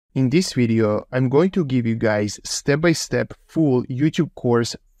In this video, I'm going to give you guys step-by-step full YouTube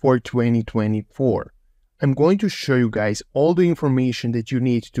course for 2024. I'm going to show you guys all the information that you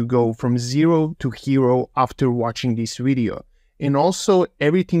need to go from zero to hero after watching this video. And also,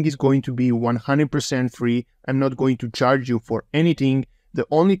 everything is going to be 100% free. I'm not going to charge you for anything. The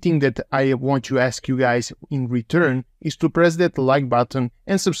only thing that I want to ask you guys in return is to press that like button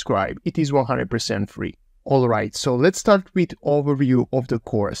and subscribe. It is 100% free. Alright, so let's start with overview of the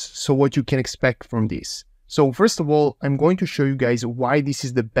course, so what you can expect from this. So first of all, I'm going to show you guys why this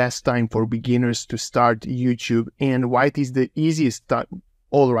is the best time for beginners to start YouTube and why it is the easiest time.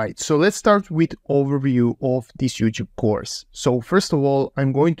 Alright, so let's start with overview of this YouTube course. So first of all,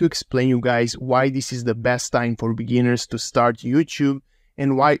 I'm going to explain you guys why this is the best time for beginners to start YouTube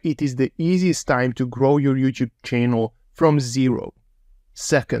and why it is the easiest time to grow your YouTube channel from zero.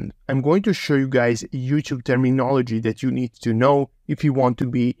 Second, I'm going to show you guys YouTube terminology that you need to know if you want to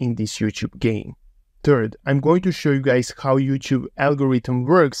be in this YouTube game. Third, I'm going to show you guys how YouTube algorithm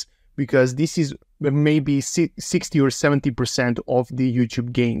works because this is maybe 60 or 70% of the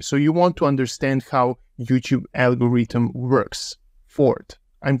YouTube game. So you want to understand how YouTube algorithm works. Fourth,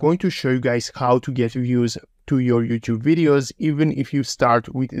 I'm going to show you guys how to get views to your YouTube videos even if you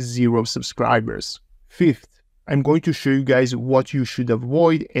start with 0 subscribers. Fifth, I'm going to show you guys what you should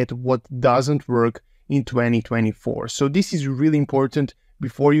avoid and what doesn't work in 2024. So this is really important.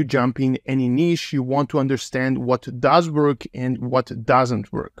 Before you jump in any niche, you want to understand what does work and what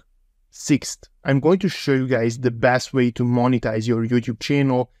doesn't work. Sixth, I'm going to show you guys the best way to monetize your YouTube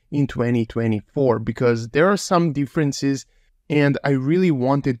channel in 2024 because there are some differences and I really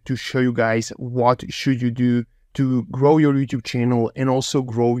wanted to show you guys what should you do to grow your YouTube channel and also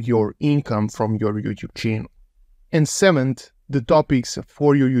grow your income from your YouTube channel. And seventh, the topics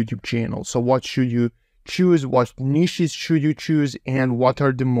for your YouTube channel. So what should you choose, what niches should you choose, and what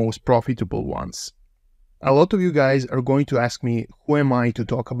are the most profitable ones? A lot of you guys are going to ask me, who am I to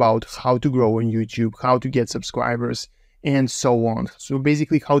talk about how to grow on YouTube, how to get subscribers, and so on. So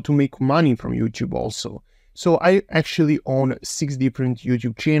basically how to make money from YouTube also. So I actually own 6 different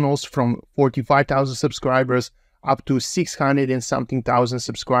YouTube channels from 45,000 subscribers up to 600 and something thousand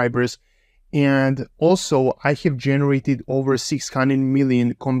subscribers. And also, I have generated over 600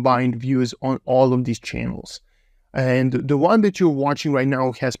 million combined views on all of these channels. And the one that you're watching right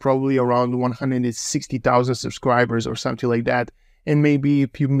now has probably around 160,000 subscribers or something like that, and maybe a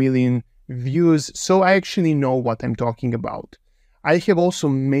few million views. So I actually know what I'm talking about. I have also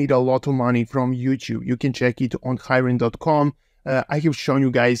made a lot of money from YouTube. You can check it on hiring.com. I have shown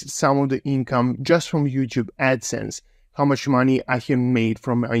you guys some of the income just from YouTube AdSense, how much money I have made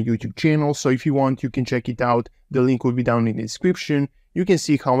from my YouTube channel. So if you want, you can check it out. The link will be down in the description. You can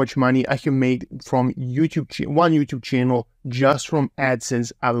see how much money I have made from one YouTube channel just from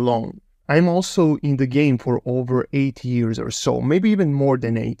AdSense alone. I'm also in the game for over 8 years or so, maybe even more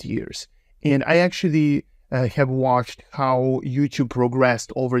than 8 years. And I actually have watched how YouTube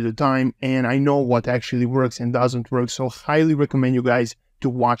progressed over the time, and I know what actually works and doesn't work. So highly recommend you guys to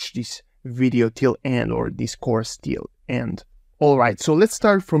watch this video till end, or this course till end. Alright, so let's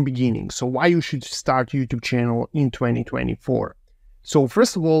start from beginning. So why you should start YouTube channel in 2024. So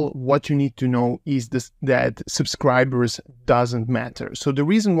first of all, what you need to know is that subscribers doesn't matter. So the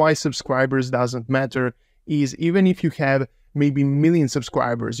reason why subscribers doesn't matter is even if you have maybe million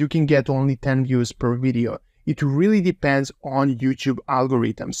subscribers, you can get only 10 views per video. It really depends on YouTube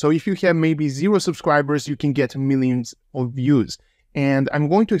algorithm. So if you have maybe 0 subscribers, you can get millions of views. And I'm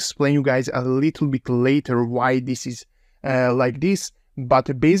going to explain you guys a little bit later why this is like this.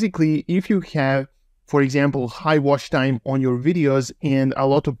 But basically, if you have, for example, high watch time on your videos and a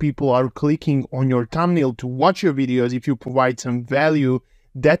lot of people are clicking on your thumbnail to watch your videos, if you provide some value,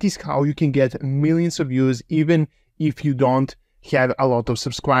 that is how you can get millions of views even if you don't have a lot of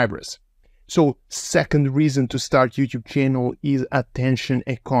subscribers. So second reason to start YouTube channel is attention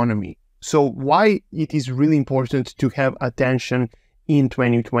economy. So why it is really important to have attention in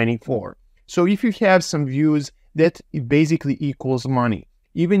 2024. So if you have some views, that it basically equals money.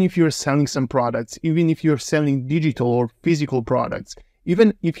 Even if you're selling some products, even if you're selling digital or physical products,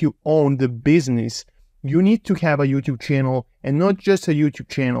 even if you own the business, you need to have a YouTube channel, and not just a YouTube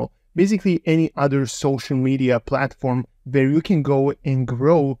channel, basically any other social media platform where you can go and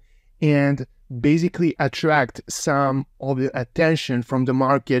grow and basically attract some of the attention from the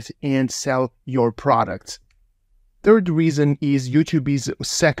market and sell your products. Third reason is YouTube is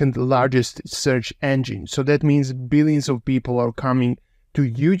second largest search engine. So that means billions of people are coming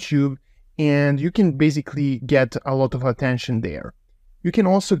to YouTube and you can basically get a lot of attention there. You can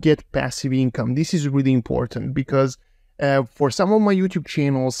also get passive income. This is really important because For some of my YouTube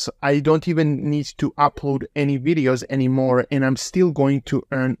channels, I don't even need to upload any videos anymore, and I'm still going to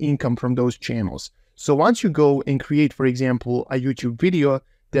earn income from those channels. So once you go and create, for example, a YouTube video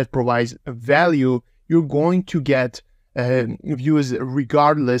that provides value, you're going to get views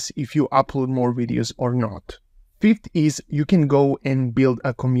regardless if you upload more videos or not. Fifth is you can go and build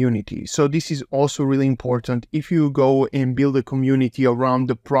a community. So this is also really important. If you go and build a community around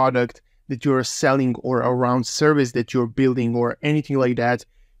the product that you're selling or around service that you're building or anything like that,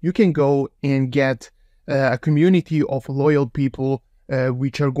 you can go and get a community of loyal people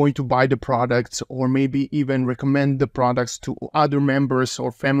which are going to buy the products or maybe even recommend the products to other members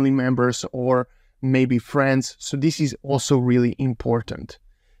or family members or maybe friends. So this is also really important.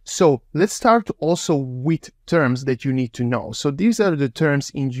 So let's start also with terms that you need to know. So these are the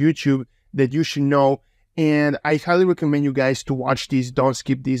terms in YouTube that you should know. And I highly recommend you guys to watch these. Don't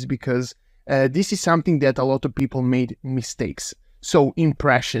skip this because this is something that a lot of people made mistakes. So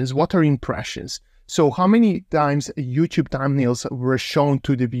impressions, what are impressions? So how many times YouTube thumbnails were shown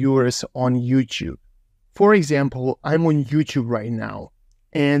to the viewers on YouTube? For example, I'm on YouTube right now.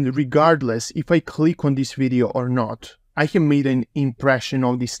 And regardless if I click on this video or not, I have made an impression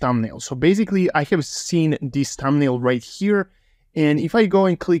of this thumbnail. So basically I have seen this thumbnail right here. And if I go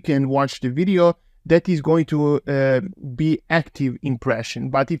and click and watch the video, that is going to be active impression.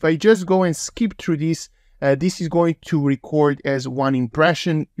 But if I just go and skip through this, this is going to record as one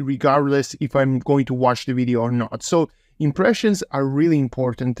impression, regardless if I'm going to watch the video or not. So impressions are really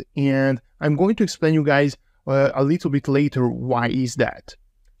important, and I'm going to explain you guys a little bit later why is that.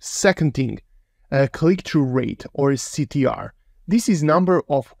 Second thing, click-through rate or CTR. This is number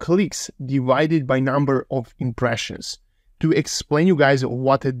of clicks divided by number of impressions. To explain you guys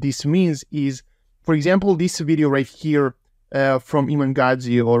what this means is, for example, this video right here from Iman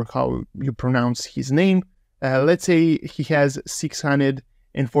Gadzi, or how you pronounce his name, let's say he has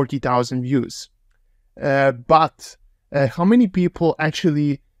 640,000 views. But how many people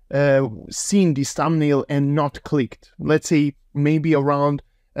actually seen this thumbnail and not clicked? Let's say maybe around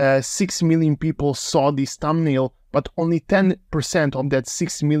 6 million people saw this thumbnail, but only 10% of that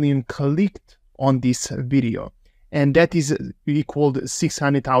 6 million clicked on this video. And that is equal to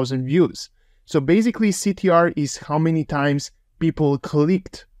 600,000 views. So basically CTR is how many times people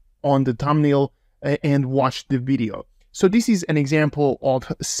clicked on the thumbnail and watched the video. So this is an example of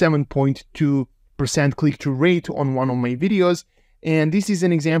 7.2% click-through rate on one of my videos. And this is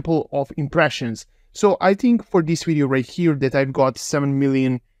an example of impressions. So I think for this video right here that I've got 7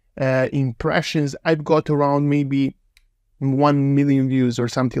 million impressions, I've got around maybe 1 million views or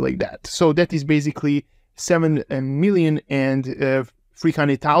something like that. So that is basically 7 million and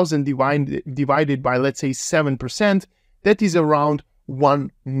 300,000 divided by, let's say, 7%, that is around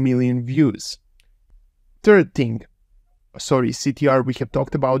 1 million views. Third thing, CTR, we have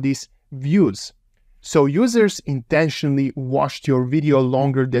talked about this, views. So users intentionally watched your video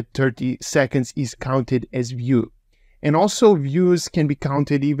longer than 30 seconds is counted as view. And also views can be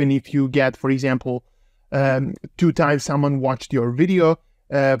counted even if you get, for example, 2 times someone watched your video.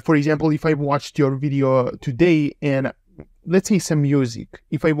 For example, if I watched your video today and let's say some music,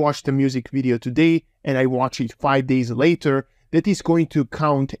 if I watch the music video today and I watch it 5 days later, that is going to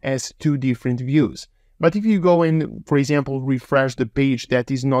count as 2 different views. But if you go and, for example, refresh the page, that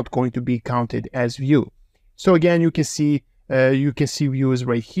is not going to be counted as view. So again, you can see views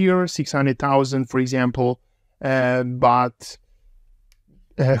right here, 600,000, for example, but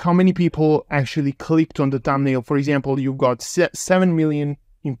how many people actually clicked on the thumbnail? For example, you've got 7 million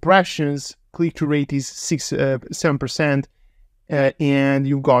impressions, click-through rate is 7%, and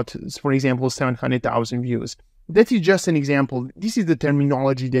you've got, for example, 700,000 views. That is just an example. This is the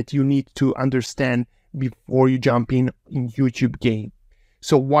terminology that you need to understand before you jump in YouTube game.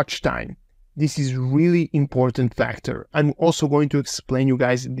 So watch time. This is really important factor. I'm also going to explain you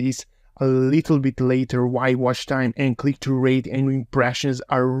guys this a little bit later, why watch time and click-through rate and impressions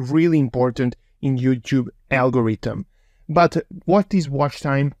are really important in YouTube algorithm. But what is watch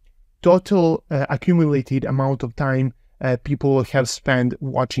time? Total accumulated amount of time people have spent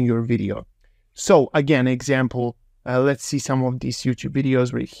watching your video. So again, example, let's see some of these YouTube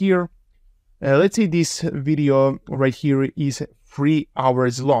videos right here. Let's say this video right here is 3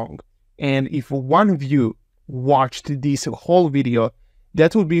 hours long. And if one view watched this whole video,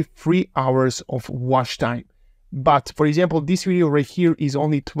 that would be 3 hours of watch time. But for example, this video right here is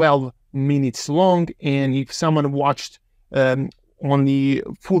only 12 minutes long. And if someone watched only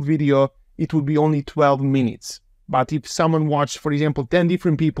full video, it would be only 12 minutes. But if someone watched, for example, 10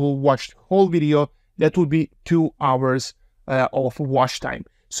 different people watched whole video, that would be 2 hours of watch time.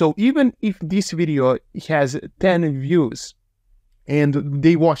 So even if this video has 10 views and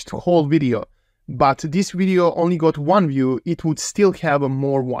they watched the whole video, but this video only got 1 view, it would still have a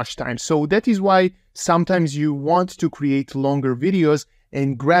more watch time. So that is why sometimes you want to create longer videos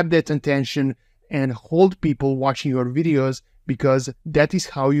and grab that attention and hold people watching your videos, because that is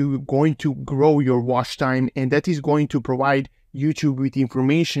how you're going to grow your watch time, and that is going to provide YouTube with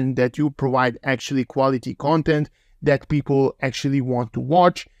information that you provide actually quality content that people actually want to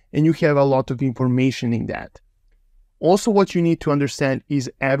watch, and you have a lot of information in that. Also, what you need to understand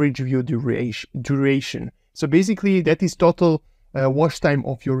is average view duration. So basically, that is total watch time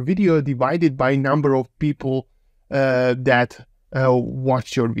of your video divided by number of people that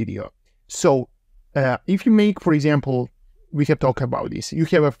watch your video. So if you make, for example, we have talked about this, you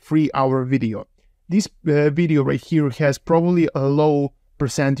have a 3-hour video. This video right here has probably a low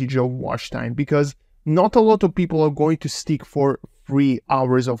percentage of watch time, because not a lot of people are going to stick for 3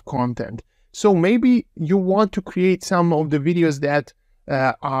 hours of content. So maybe you want to create some of the videos that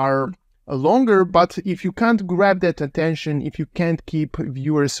are longer, but if you can't grab that attention, if you can't keep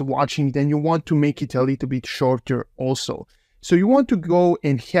viewers watching, then you want to make it a little bit shorter also. So you want to go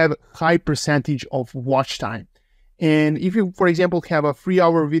and have high percentage of watch time. And if you, for example, have a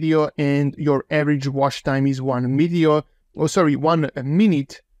 3-hour video and your average watch time is 1 minute,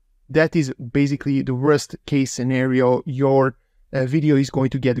 that is basically the worst case scenario. Your video is going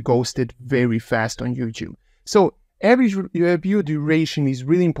to get ghosted very fast on YouTube. So average view duration is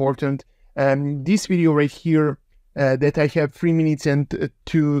really important. This video right here that I have 3 minutes and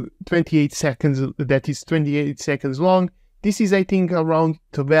 28 seconds, that is 28 seconds long. This is, I think, around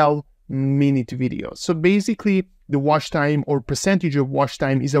 12-minute video. So basically the watch time or percentage of watch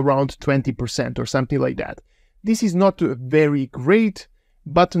time is around 20% or something like that. This is not very great,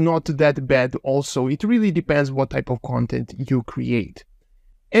 but not that bad also. It really depends what type of content you create.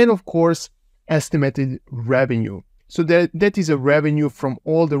 And of course, estimated revenue. So that is a revenue from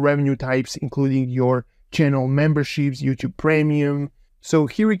all the revenue types, including your channel memberships, YouTube Premium. So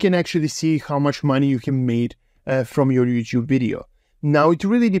here we can actually see how much money you can make from your YouTube video. Now, it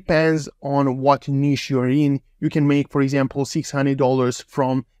really depends on what niche you're in. You can make, for example, $600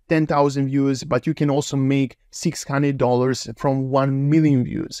 from 10,000 views, but you can also make $600 from 1 million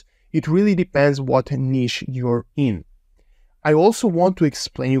views. It really depends what niche you're in. I also want to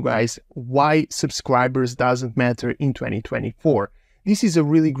explain you guys why subscribers doesn't matter in 2024. This is a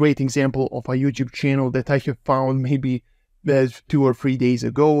really great example of a YouTube channel that I have found maybe 2 or 3 days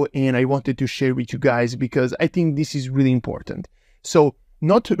ago, and I wanted to share with you guys because I think this is really important. So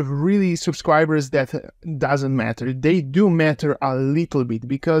not really subscribers that doesn't matter. They do matter a little bit,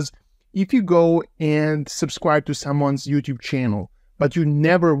 because if you go and subscribe to someone's YouTube channel, but you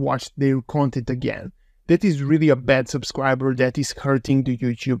never watch their content again, that is really a bad subscriber. That is hurting the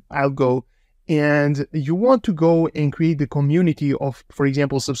YouTube algo. And you want to go and create the community of, for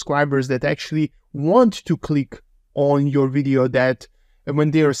example, subscribers that actually want to click on your video that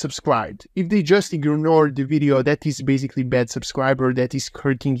when they are subscribed. If they just ignore the video, that is basically bad subscriber that is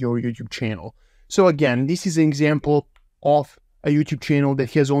hurting your YouTube channel. So again, this is an example of a YouTube channel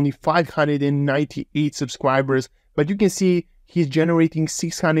that has only 598 subscribers, but you can see he's generating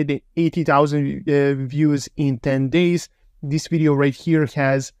 680,000 views in 10 days. This video right here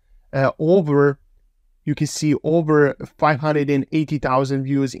has over 580,000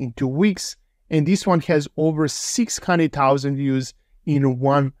 views in 2 weeks, and this one has over 600,000 views in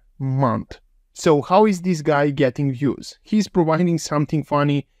 1 month. So how is this guy getting views? He's providing something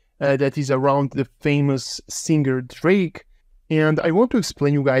funny that is around the famous singer Drake, and I want to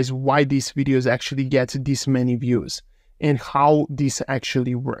explain you guys why these videos actually get this many views and how this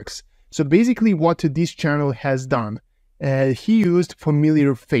actually works. So basically what this channel has done, he used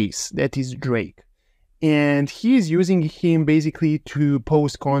familiar face, that is Drake, and he is using him basically to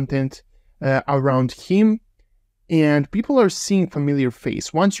post content around him, and people are seeing familiar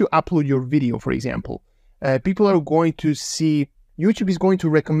face. Once you upload your video, for example, people are going to see, YouTube is going to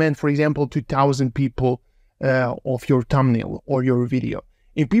recommend, for example, 2,000 people of your thumbnail or your video.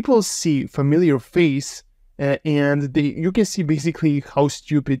 If people see familiar face, and you can see basically how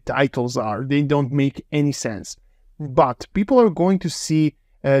stupid titles are. They don't make any sense. But people are going to see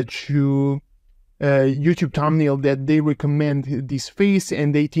YouTube thumbnail that they recommend this face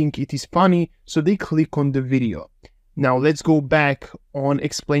and they think it is funny, so they click on the video. Now let's go back on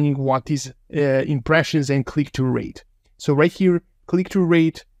explaining what is impressions and click-through rate. So right here, click-through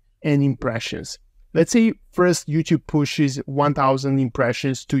rate and impressions. Let's say first YouTube pushes 1,000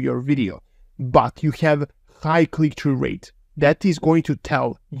 impressions to your video, but you have high click-through rate. That is going to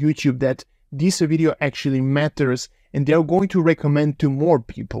tell YouTube that this video actually matters and they're going to recommend to more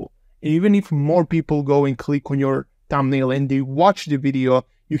people. And even if more people go and click on your thumbnail and they watch the video,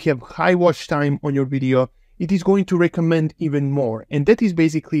 you have high watch time on your video, it is going to recommend even more. And that is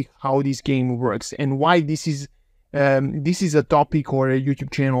basically how this game works, and why this is a topic or a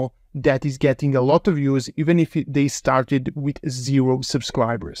YouTube channel that is getting a lot of views, even if they started with 0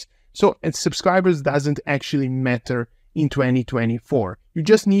 subscribers. So, and subscribers doesn't actually matter in 2024. You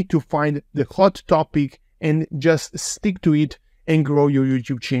just need to find the hot topic and just stick to it and grow your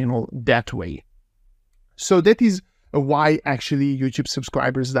YouTube channel that way. So that is why actually YouTube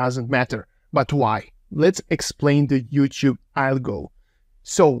subscribers doesn't matter. But why? Let's explain the YouTube algo.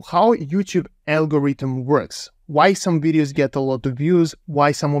 So how YouTube algorithm works, why some videos get a lot of views,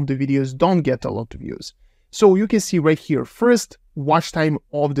 why some of the videos don't get a lot of views. So you can see right here, first, watch time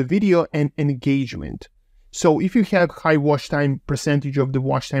of the video and engagement. So if you have high watch time, percentage of the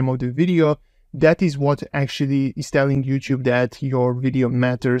watch time of the video, that is what actually is telling YouTube that your video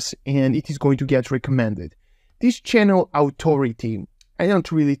matters and it is going to get recommended. This channel authority, I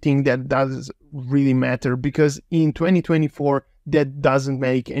don't really think that does really matter, because in 2024, that doesn't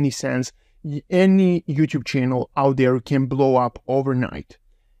make any sense. Any YouTube channel out there can blow up overnight.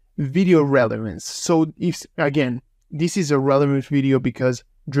 Video relevance. So if, again, this is a relevant video because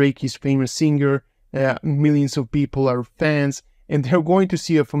Drake is a famous singer, millions of people are fans, and they're going to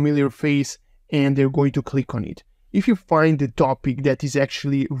see a familiar face and they're going to click on it. If you find the topic that is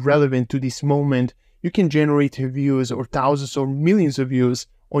actually relevant to this moment, you can generate views or thousands or millions of views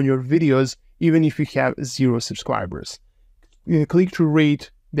on your videos, even if you have 0 subscribers. Click-through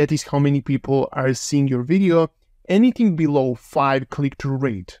rate, that is how many people are seeing your video. Anything below 5 click-through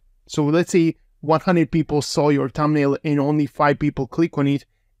rate. So let's say 100 people saw your thumbnail and only 5 people click on it.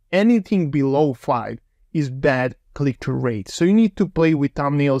 Anything below 5 is bad click-through rate. So you need to play with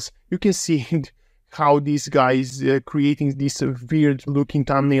thumbnails. You can see how these guys creating these weird looking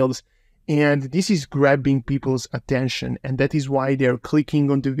thumbnails, and this is grabbing people's attention, and that is why they're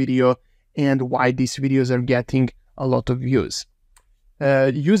clicking on the video and why these videos are getting a lot of views.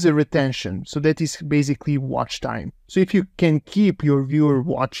 User retention, so that is basically watch time. So if you can keep your viewer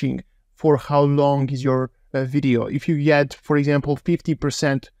watching for how long is your video, if you get, for example,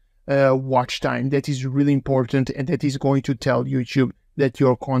 50% watch time, that is really important, and that is going to tell YouTube that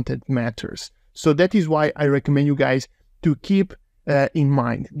your content matters. So that is why I recommend you guys to keep in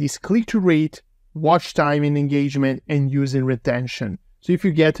mind this click-through rate, watch time and engagement, and user retention. So if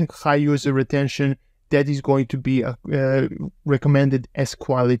you get high user retention, that is going to be recommended as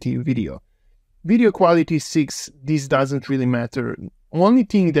quality video. Video quality 6, this doesn't really matter. Only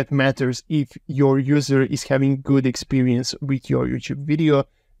thing that matters if your user is having good experience with your YouTube video.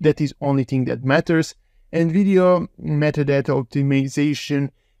 That is only thing that matters. And video metadata optimization,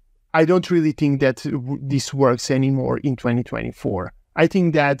 I don't really think that this works anymore in 2024. I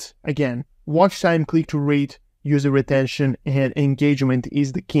think that, again, watch time, click-through rate, user retention, and engagement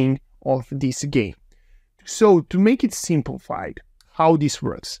is the king of this game. So to make it simplified, how this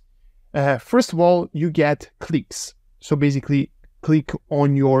works. First of all, you get clicks. So basically, click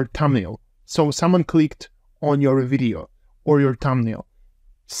on your thumbnail. So someone clicked on your video or your thumbnail.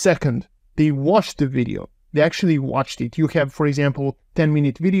 Second, they watched the video. They actually watched it. You have, for example,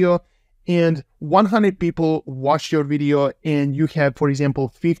 10-minute video and 100 people watched your video, and you have, for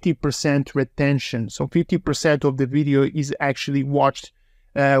example, 50% retention. So 50% of the video is actually watched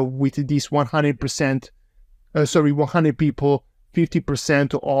with this 100 people,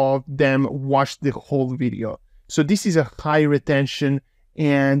 50% of them watched the whole video. So this is a high retention,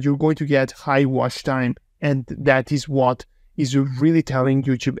 and you're going to get high watch time, and that is what is really telling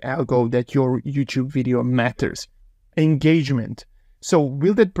YouTube algo that your YouTube video matters. Engagement. So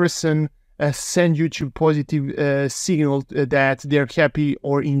will that person send YouTube positive signal that they're happy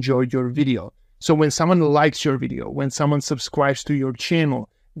or enjoyed your video? So when someone likes your video, when someone subscribes to your channel,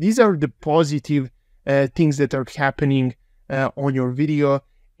 these are the positive things that are happening on your video.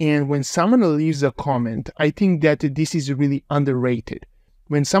 And when someone leaves a comment, I think that this is really underrated.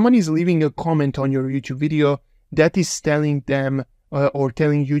 When someone is leaving a comment on your YouTube video, that is telling them or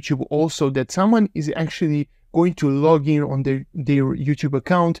telling YouTube also that someone is actually going to log in on their YouTube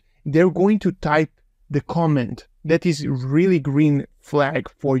account. They're going to type the comment. That is really green flag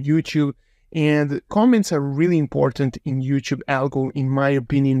for YouTube. And comments are really important in YouTube algo, in my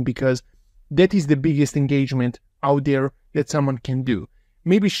opinion, because that is the biggest engagement out there that someone can do.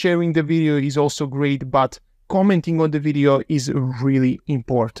 Maybe sharing the video is also great, but commenting on the video is really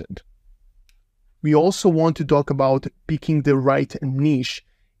important. We also want to talk about picking the right niche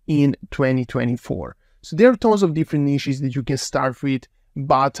in 2024. So there are tons of different niches that you can start with,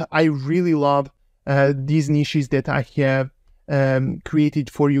 but I really love these niches that I have created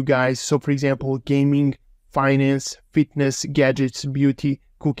for you guys. So for example, gaming, finance, fitness, gadgets, beauty,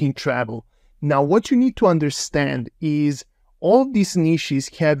 cooking, travel. Now, what you need to understand is all of these niches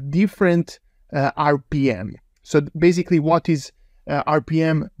have different RPM. So basically, what is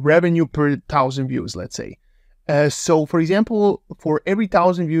RPM? Revenue per 1,000 views, let's say. So for example, for every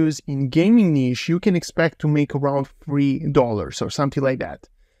 1,000 views in gaming niche, you can expect to make around $3 or something like that.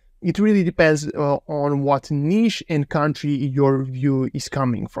 It really depends on what niche and country your view is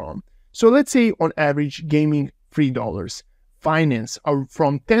coming from. So let's say on average, gaming, $3. Finance are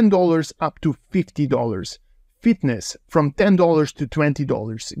from $10 up to $50. Fitness from $10 to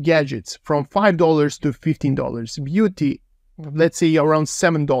 $20. Gadgets from $5 to $15. Beauty, let's say around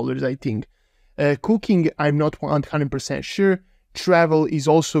 $7, I think. Cooking, I'm not 100% sure. Travel is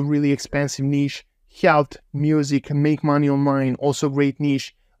also really expensive niche. Health, music, make money online, also great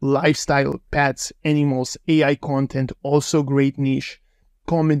niche. Lifestyle, pets, animals, AI content, also great niche.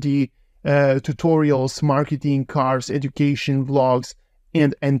 Comedy, tutorials, marketing, cars, education, vlogs,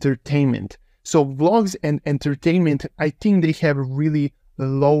 and entertainment. So vlogs and entertainment, I think they have really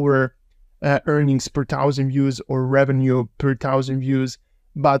lower earnings per 1,000 views or revenue per 1,000 views.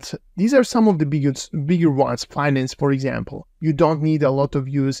 But these are some of the bigger ones. Finance, for example. You don't need a lot of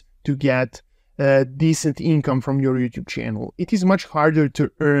views to get decent income from your YouTube channel. It is much harder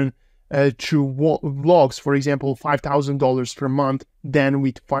to earn through vlogs, for example, $5,000 per month than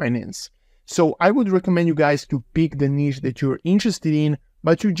with finance. So I would recommend you guys to pick the niche that you're interested in,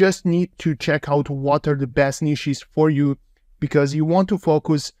 but you just need to check out what are the best niches for you, because you want to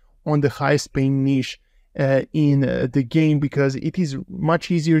focus on the highest paying niche in the game, because it is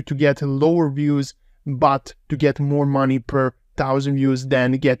much easier to get lower views but to get more money per 1,000 views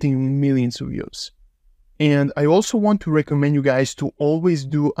than getting millions of views. And I also want to recommend you guys to always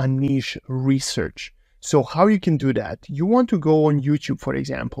do a niche research. So how you can do that? You want to go on YouTube, for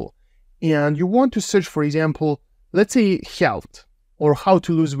example, and you want to search, for example, let's say health or how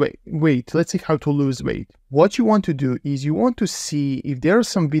to lose weight. Let's say how to lose weight. What you want to do is you want to see if there are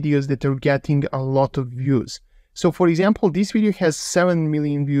some videos that are getting a lot of views. So for example, this video has 7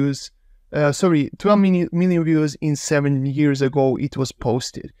 million views, 12 million views in 7 years ago it was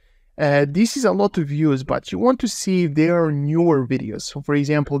posted. This is a lot of views, but you want to see if there are newer videos. So for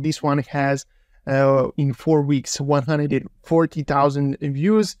example, this one has in 4 weeks 140,000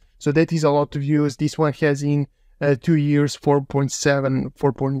 views, so that is a lot of views. This one has in 2 years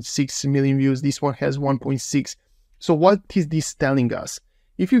 4.6 million views. This one has 1.6. So what is this telling us?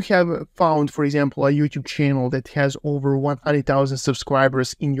 If you have found, for example, a YouTube channel that has over 100,000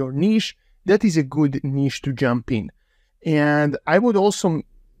 subscribers in your niche, that is a good niche to jump in. And I would also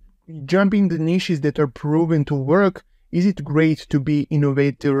jump in the niches that are proven to work. Is it great to be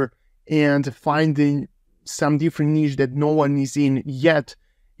innovator and finding some different niche that no one is in yet?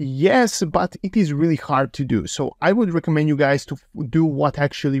 Yes, but it is really hard to do. So I would recommend you guys to do what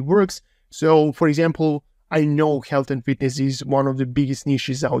actually works. So for example, I know health and fitness is one of the biggest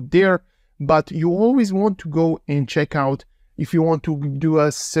niches out there, but you always want to go and check out if you want to do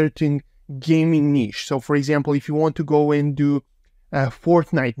a certain gaming niche. So for example, if you want to go and do a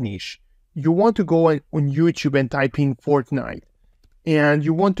Fortnite niche, you want to go on YouTube and type in Fortnite, and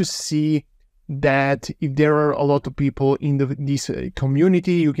you want to see that if there are a lot of people in this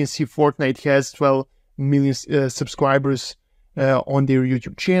community. You can see Fortnite has 12 million subscribers on their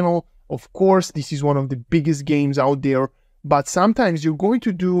YouTube channel. Of course, this is one of the biggest games out there, but sometimes you're going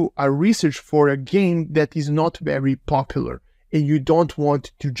to do a research for a game that is not very popular, and you don't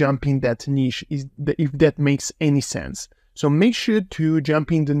want to jump in that niche, if that makes any sense. So make sure to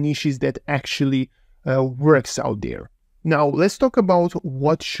jump in the niches that actually works out there. Now, let's talk about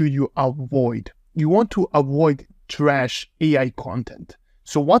what should you avoid. You want to avoid trash AI content.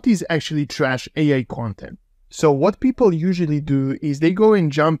 So what is actually trash AI content? So what people usually do is they go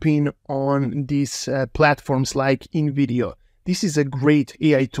and jump in on these platforms like InVideo. This is a great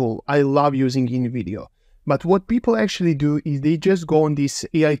AI tool. I love using InVideo. But what people actually do is they just go on this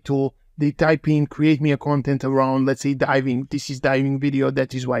AI tool, they type in, create me a content around, let's say, diving. This is diving video.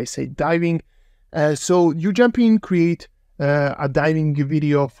 That is why I say diving. So you jump in, create a diving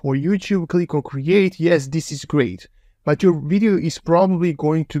video for YouTube, click on create. Yes, this is great. But your video is probably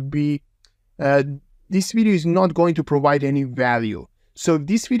going to be, this video is not going to provide any value. So if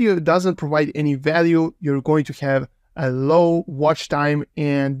this video doesn't provide any value, you're going to have a low watch time,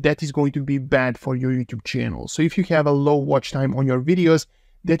 and that is going to be bad for your YouTube channel. So if you have a low watch time on your videos,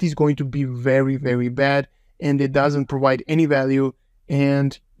 that is going to be very, very bad, and it doesn't provide any value,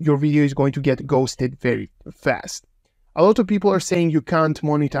 and your video is going to get ghosted very fast. A lot of people are saying you can't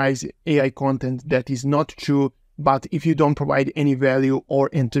monetize AI content. That is not true, but if you don't provide any value or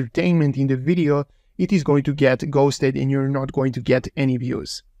entertainment in the video, it is going to get ghosted and you're not going to get any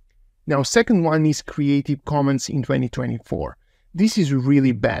views. Now, second one is Creative Commons in 2024. This is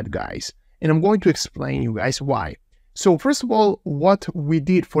really bad, guys, and I'm going to explain you guys why. So first of all, what we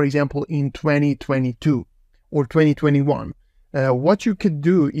did, for example, in 2022 or 2021, what you could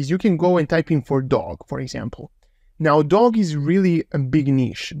do is you can go and type in for dog, for example. Now, dog is really a big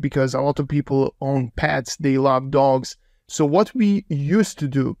niche because a lot of people own pets, they love dogs. So what we used to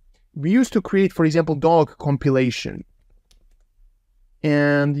do, we used to create, for example, dog compilation.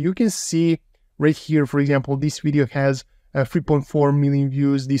 And you can see right here, for example, this video has 3.4 million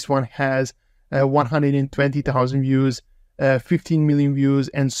views. This one has 120,000 views, 15 million views,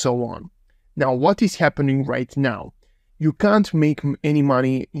 and so on. Now, what is happening right now? You can't make any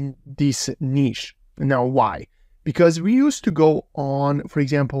money in this niche. Now, why? Because we used to go on, for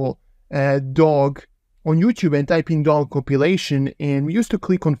example, dog on YouTube and type in dog compilation, and we used to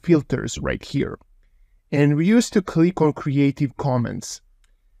click on filters right here. And we used to click on Creative Commons.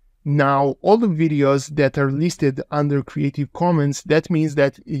 Now, all the videos that are listed under Creative Commons, that means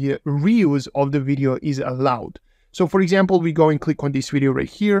that reuse of the video is allowed. So for example, we go and click on this video right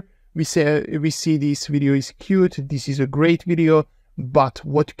here. We see this video is cute. This is a great video. But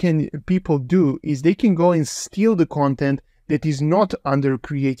what can people do is they can go and steal the content that is not under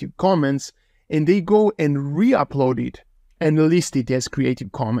Creative Commons, and they go and re-upload it and list it as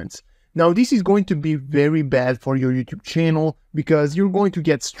Creative Commons. Now, this is going to be very bad for your YouTube channel because you're going to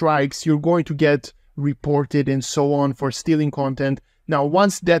get strikes, you're going to get reported and so on for stealing content. Now,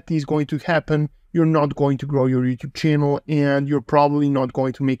 once that is going to happen, you're not going to grow your YouTube channel and you're probably not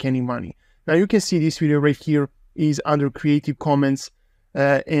going to make any money. Now, you can see this video right here is under Creative Commons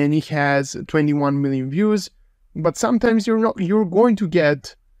and it has 21 million views, but sometimes you're going to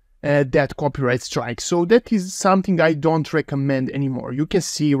get that copyright strike. So that is something I don't recommend anymore. You can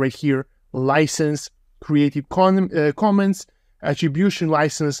see right here, license, Creative Commons, attribution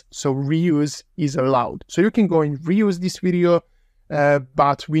license, so reuse is allowed. So you can go and reuse this video,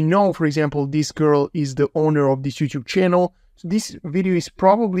 but we know, for example, this girl is the owner of this YouTube channel. So this video is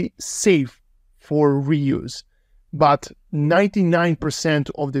probably safe for reuse, but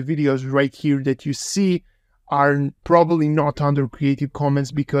 99% of the videos right here that you see are probably not under Creative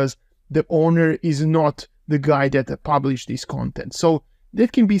Commons because the owner is not the guy that published this content. So there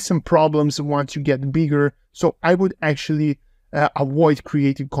can be some problems once you get bigger. So I would actually avoid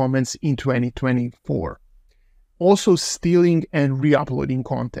Creative Commons in 2024. Also stealing and re-uploading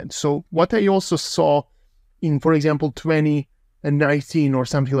content. So what I also saw in, for example, 2019 or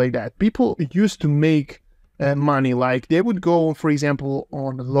something like that, people used to make money. Like they would go, for example,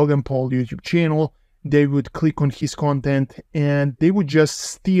 on Logan Paul YouTube channel, they would click on his content and they would just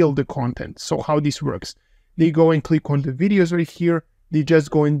steal the content. So how this works, they go and click on the videos right here, they just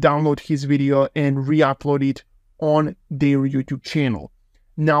go and download his video and re-upload it on their YouTube channel.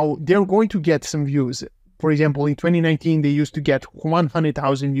 Now they're going to get some views. For example, in 2019, they used to get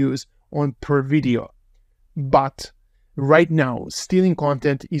 100,000 views on per video. But right now, stealing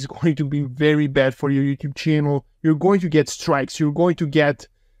content is going to be very bad for your YouTube channel. You're going to get strikes. You're going to get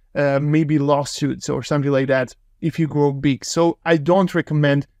maybe lawsuits or something like that if you grow big. So I don't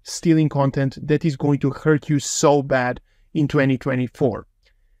recommend stealing content that is going to hurt you so bad in 2024.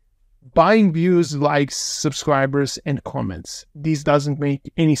 Buying views, likes, subscribers, and comments. This doesn't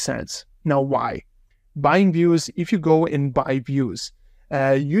make any sense. Now, why? Buying views, if you go and buy views,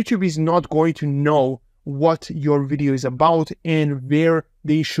 YouTube is not going to know what your video is about and where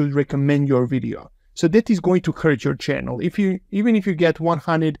they should recommend your video. So that is going to hurt your channel. Even if you get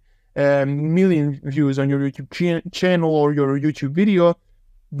 100 million views on your YouTube channel or your YouTube video,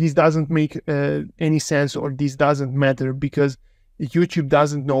 this doesn't make any sense, or this doesn't matter because YouTube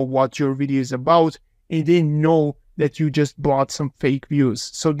doesn't know what your video is about and they know that you just bought some fake views.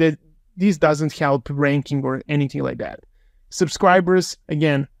 So that this doesn't help ranking or anything like that. Subscribers,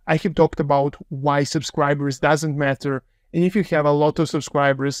 again, I have talked about why subscribers doesn't matter. And if you have a lot of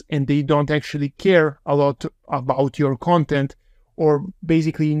subscribers and they don't actually care a lot about your content, or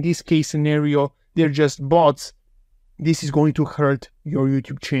basically in this case scenario, they're just bots, this is going to hurt your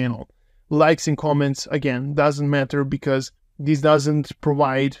YouTube channel. Likes and comments, again, doesn't matter because this doesn't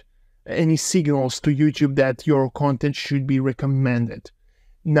provide any signals to YouTube that your content should be recommended.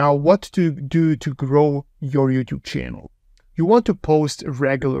 Now, what to do to grow your YouTube channel? You want to post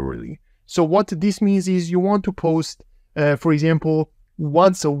regularly. So what this means is you want to post, for example,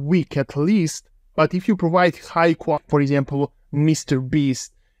 once a week at least. But if you provide high quality, for example, Mr.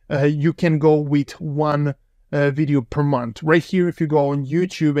 Beast, you can go with one video per month. Right here, if you go on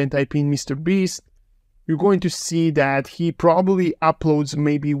YouTube and type in Mr. Beast, you're going to see that he probably uploads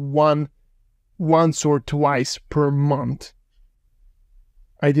maybe once or twice per month.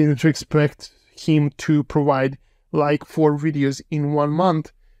 I didn't expect him to provide like 4 videos in 1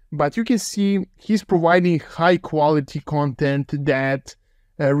 month, but you can see he's providing high quality content that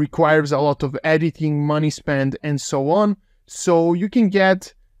requires a lot of editing, money spent, and so on. So you can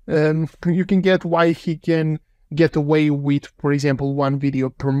get why he can get away with, for example, 1 video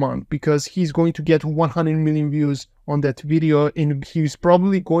per month, because he's going to get 100 million views on that video, and he's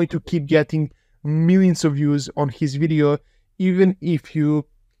probably going to keep getting millions of views on his video, even if you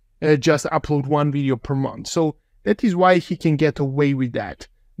just upload 1 video per month. So that is why he can get away with that.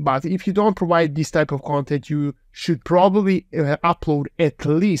 But if you don't provide this type of content, you should probably upload at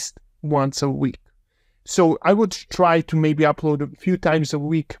least once a week. So I would try to maybe upload a few times a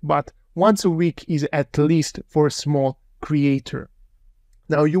week, but once a week is at least for a small creator.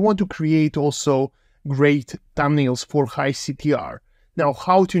 Now you want to create also great thumbnails for high CTR. Now,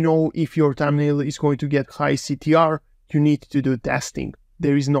 how to know if your thumbnail is going to get high CTR? You need to do testing.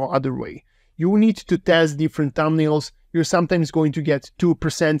 There is no other way. You need to test different thumbnails. You're sometimes going to get 2%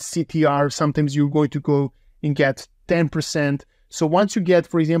 CTR. Sometimes you're going to go and get 10%. So once you get,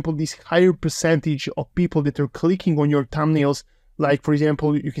 for example, this higher percentage of people that are clicking on your thumbnails, like for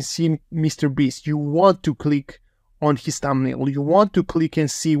example, you can see Mr. Beast, you want to click on his thumbnail. You want to click and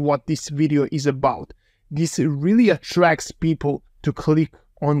see what this video is about. This really attracts people to click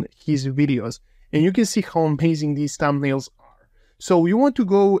on his videos. And you can see how amazing these thumbnails are. So you want to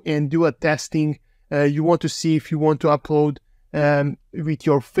go and do a testing. You want to see if you want to upload with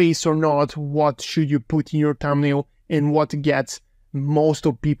your face or not, what should you put in your thumbnail, and what gets most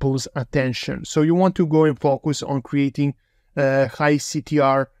of people's attention. So you want to go and focus on creating high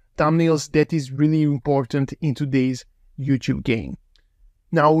CTR thumbnails. That is really important in today's YouTube game.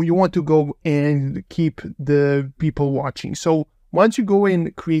 Now you want to go and keep the people watching. So once you go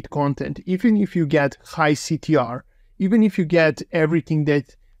and create content, even if you get high CTR, even if you get everything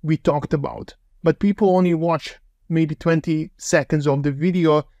that we talked about, but people only watch maybe 20 seconds of the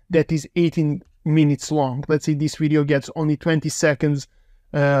video that is 18 minutes long. Let's say this video gets only 20 seconds.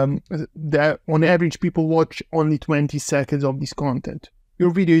 That on average, people watch only 20 seconds of this content.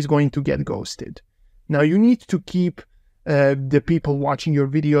 Your video is going to get ghosted. Now you need to keep the people watching your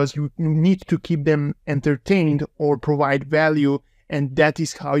videos, you need to keep them entertained or provide value, and that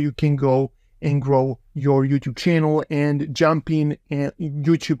is how you can go and grow your YouTube channel and jump in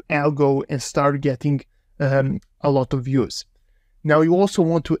YouTube algo and start getting a lot of views. Now you also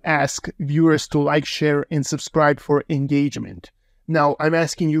want to ask viewers to like, share, and subscribe for engagement. Now I'm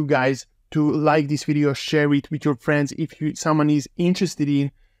asking you guys to like this video, share it with your friends if someone is interested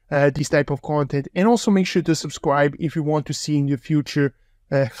in this type of content, and also make sure to subscribe if you want to see in the future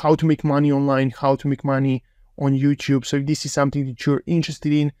how to make money online, how to make money on YouTube. So if this is something that you're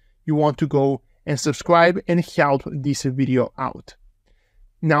interested in, you want to go and subscribe and help this video out.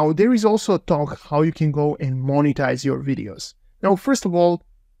 Now there is also a talk how you can go and monetize your videos. Now first of all,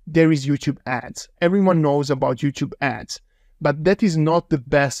 there is YouTube ads. Everyone knows about YouTube ads, but that is not the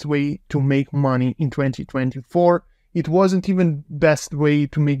best way to make money in 2024. It wasn't even the best way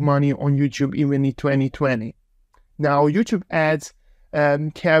to make money on YouTube even in 2020. Now YouTube ads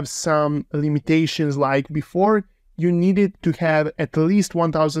have some limitations. Like before, you needed to have at least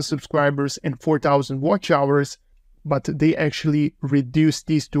 1,000 subscribers and 4,000 watch hours, but they actually reduced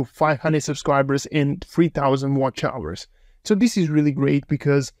this to 500 subscribers and 3,000 watch hours. So this is really great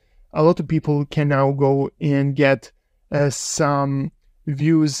because a lot of people can now go and get some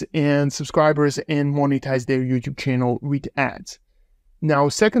views and subscribers and monetize their YouTube channel with ads. Now,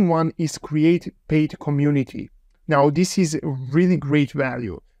 second one is create paid community. Now, this is really great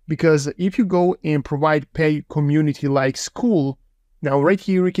value because if you go and provide paid community like school, now right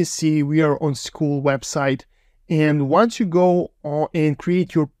here you can see we are on school website, and once you go on and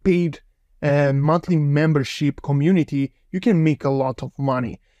create your paid monthly membership community, you can make a lot of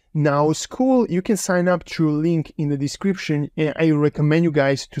money. Now, school, you can sign up through a link in the description, and I recommend you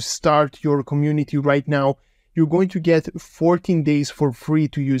guys to start your community right now. You're going to get 14 days for free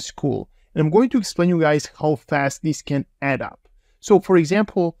to use school. And I'm going to explain you guys how fast this can add up. So, for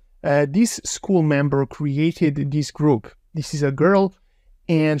example, this school member created this group. This is a girl,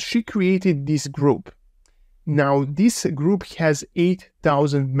 and she created this group. Now, this group has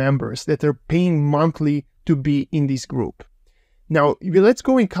 8,000 members that are paying monthly to be in this group. Now, let's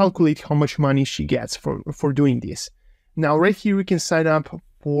go and calculate how much money she gets for doing this. Now, right here, we can sign up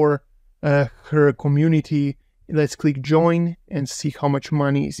for her community. Let's click join and see how much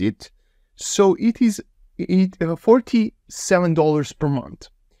money is it. So it is $47 per month.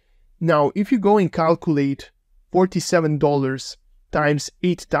 Now, if you go and calculate $47 times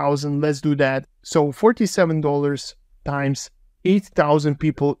 8,000, let's do that. So $47 times 8,000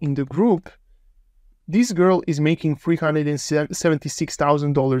 people in the group, this girl is making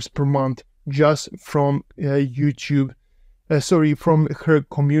 $376,000 per month just from YouTube, from her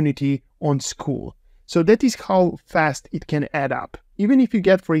community on school. So that is how fast it can add up. Even if you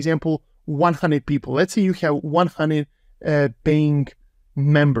get, for example, 100 people, let's say you have 100 paying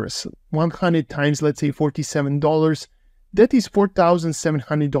members, 100 times, let's say $47, that is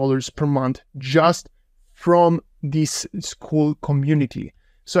 $4,700 per month just from this school community.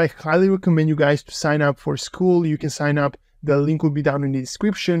 So I highly recommend you guys to sign up for school. You can sign up, the link will be down in the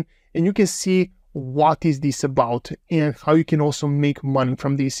description, and you can see what is this about and how you can also make money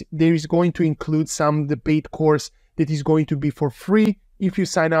from this. There is going to include some the paid course that is going to be for free if you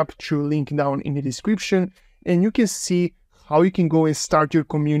sign up through link down in the description, and you can see how you can go and start your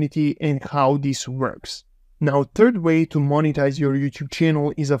community and how this works. Now, third way to monetize your YouTube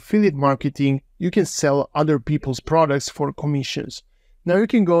channel is affiliate marketing. You can sell other people's products for commissions. Now you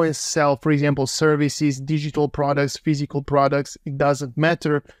can go and sell, for example, services, digital products, physical products, it doesn't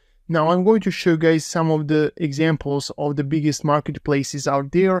matter. Now I'm going to show you guys some of the examples of the biggest marketplaces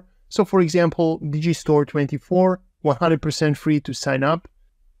out there. So for example, Digistore24, 100% free to sign up.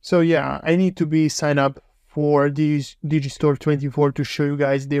 So yeah, I need to be signed up for this Digistore24 to show you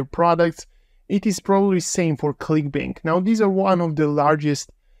guys their products. It is probably same for ClickBank. Now these are one of the largest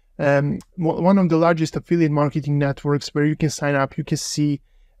affiliate marketing networks where you can sign up. You can see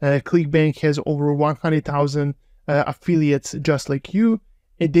ClickBank has over 100,000 affiliates just like you,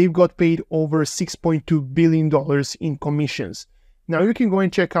 and they've got paid over $6.2 billion in commissions. Now you can go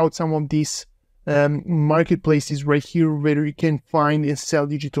and check out some of these marketplaces right here where you can find and sell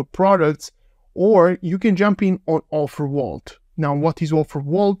digital products, or you can jump in on OfferVault. Now what is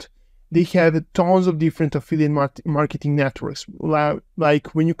OfferVault? They have tons of different affiliate marketing networks.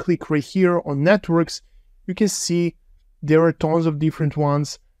 Like when you click right here on networks, you can see there are tons of different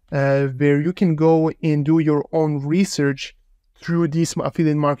ones where you can go and do your own research through these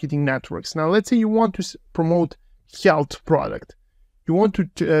affiliate marketing networks. Now, let's say you want to promote health product. You want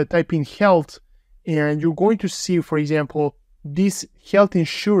to type in health, and you're going to see, for example, this health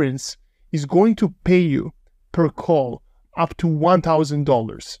insurance is going to pay you per call up to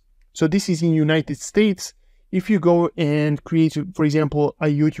 $1,000. So this is in United States. If you go and create, for example, a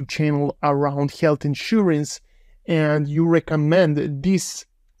YouTube channel around health insurance, and you recommend this,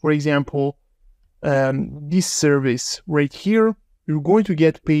 for example, this service right here, you're going to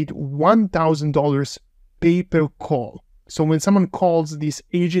get paid $1,000 pay per call. So when someone calls this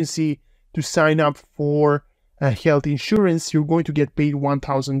agency to sign up for health insurance, you're going to get paid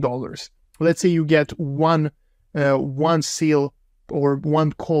 $1,000. Let's say you get one sale or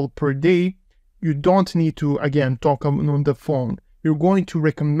one call per day. You don't need to, again, talk on the phone. You're going to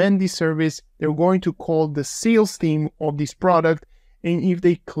recommend this service. They're going to call the sales team of this product, and if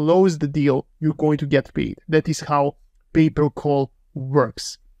they close the deal, you're going to get paid. That is how pay per call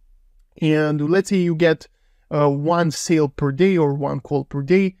works. And let's say you get one sale per day or one call per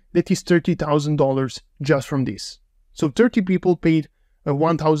day, that is $30,000 just from this. So 30 people paid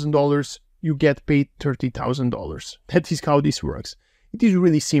 $1,000, you get paid $30,000. That is how this works. It is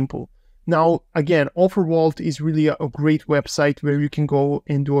really simple. Now, again, OfferVault is really a great website where you can go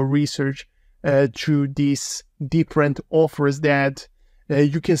and do a research through these different offers that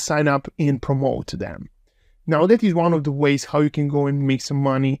you can sign up and promote them. Now, that is one of the ways how you can go and make some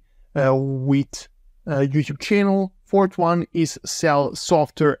money with YouTube channel. Fourth one is sell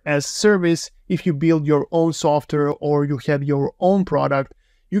software as service. If you build your own software or you have your own product,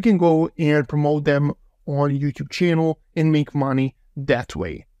 you can go and promote them on YouTube channel and make money that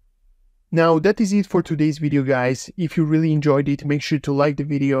way. Now, that is it for today's video, guys. If you really enjoyed it, make sure to like the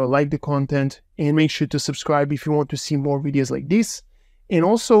video, like the content, and make sure to subscribe if you want to see more videos like this. And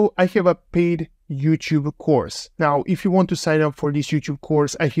also, I have a paid YouTube course. Now, if you want to sign up for this YouTube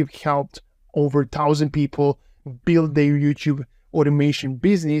course, I have helped over 1,000 people build their YouTube automation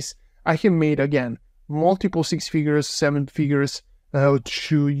business. I have made, again, multiple 6 figures, 7 figures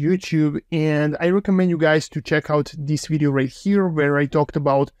through YouTube. And I recommend you guys to check out this video right here where I talked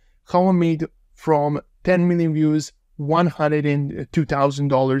about how I made from 10 million views,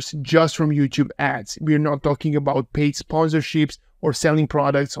 $102,000 just from YouTube ads. We're not talking about paid sponsorships or selling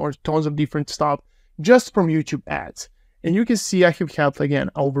products or tons of different stuff, just from YouTube ads. And you can see I have helped, again,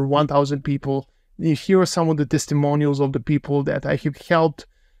 over 1,000 people. Here are some of the testimonials of the people that I have helped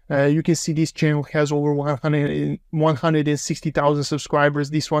You can see this channel has over 160,000 subscribers.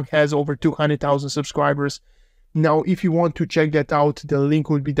 This one has over 200,000 subscribers. Now, if you want to check that out, the link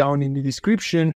will be down in the description.